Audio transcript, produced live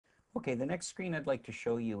Okay, the next screen I'd like to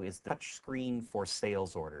show you is the touch screen for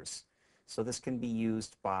sales orders. So this can be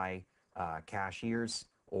used by cashiers,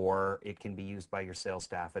 or it can be used by your sales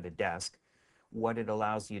staff at a desk. What it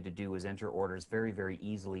allows you to do is enter orders very, very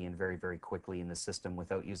easily and very, very quickly in the system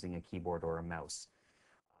without using a keyboard or a mouse.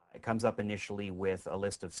 It comes up initially with a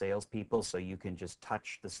list of salespeople, so you can just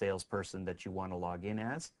touch the salesperson that you want to log in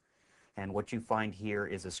as. And what you find here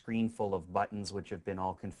is a screen full of buttons which have been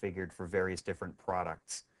all configured for various different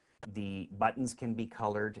products. The buttons can be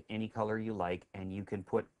colored any color you like, and you can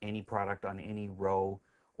put any product on any row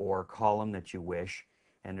or column that you wish.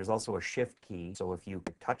 And there's also a shift key, so if you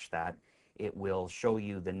touch that, it will show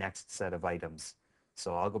you the next set of items.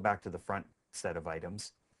 So I'll go back to the front set of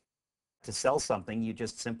items. To sell something, you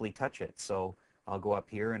just simply touch it. So I'll go up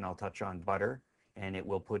here and I'll touch on butter, and it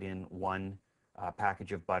will put in one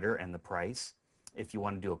package of butter and the price. If you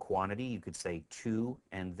want to do a quantity, you could say 2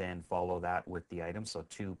 and then follow that with the item. So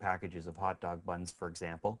 2 packages of hot dog buns, for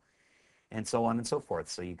example, and so on and so forth.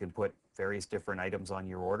 So you can put various different items on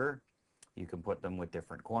your order. You can put them with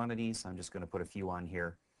different quantities. I'm just going to put a few on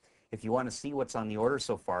here. If you want to see what's on the order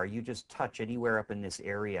so far, you just touch anywhere up in this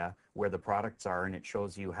area where the products are, and it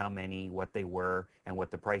shows you how many, what they were, and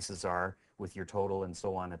what the prices are with your total and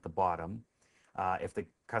so on at the bottom. If the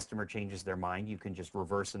customer changes their mind, you can just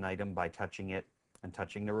reverse an item by touching it and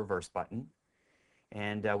touching the reverse button.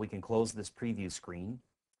 And we can close this preview screen.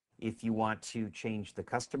 If you want to change the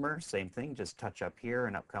customer, same thing, just touch up here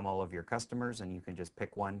and up come all of your customers, and you can just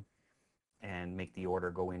pick one and make the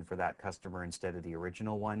order go in for that customer instead of the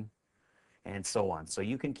original one, and so on. So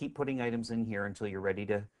you can keep putting items in here until you're ready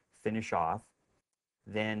to finish off.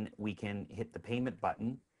 Then we can hit the payment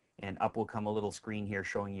button, and up will come a little screen here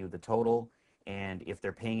showing you the total. And if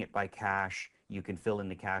they're paying it by cash, you can fill in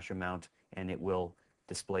the cash amount and it will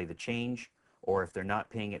display the change. Or if they're not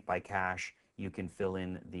paying it by cash, you can fill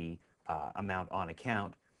in the amount on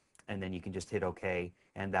account, and then you can just hit OK,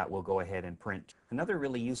 and that will go ahead and print. Another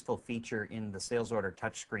really useful feature in the sales order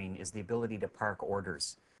touchscreen is the ability to park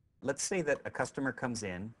orders. Let's say that a customer comes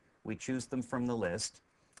in, we choose them from the list,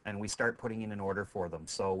 and we start putting in an order for them.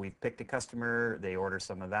 So we've picked a customer, they order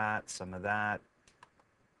some of that,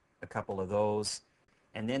 a couple of those,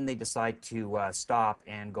 and then they decide to stop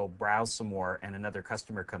and go browse some more, and another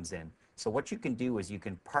customer comes in. So what you can do is you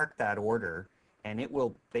can park that order, and it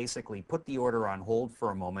will basically put the order on hold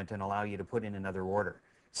for a moment and allow you to put in another order.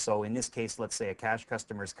 So in this case, let's say a cash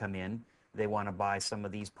customer's come in, they want to buy some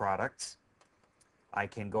of these products. I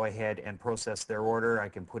can go ahead and process their order. I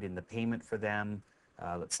can put in the payment for them.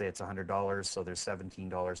 Let's say it's $100, so there's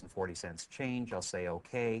 $17.40 change. I'll say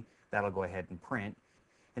OK. That'll go ahead and print.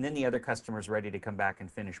 And then the other customer's ready to come back and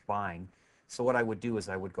finish buying. So what I would do is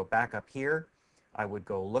I would go back up here. I would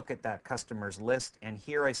go look at that customer's list, and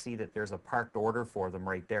here I see that there's a parked order for them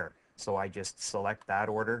right there. So I just select that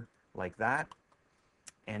order like that,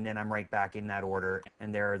 and then I'm right back in that order,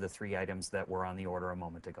 and there are the 3 items that were on the order a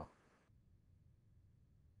moment ago.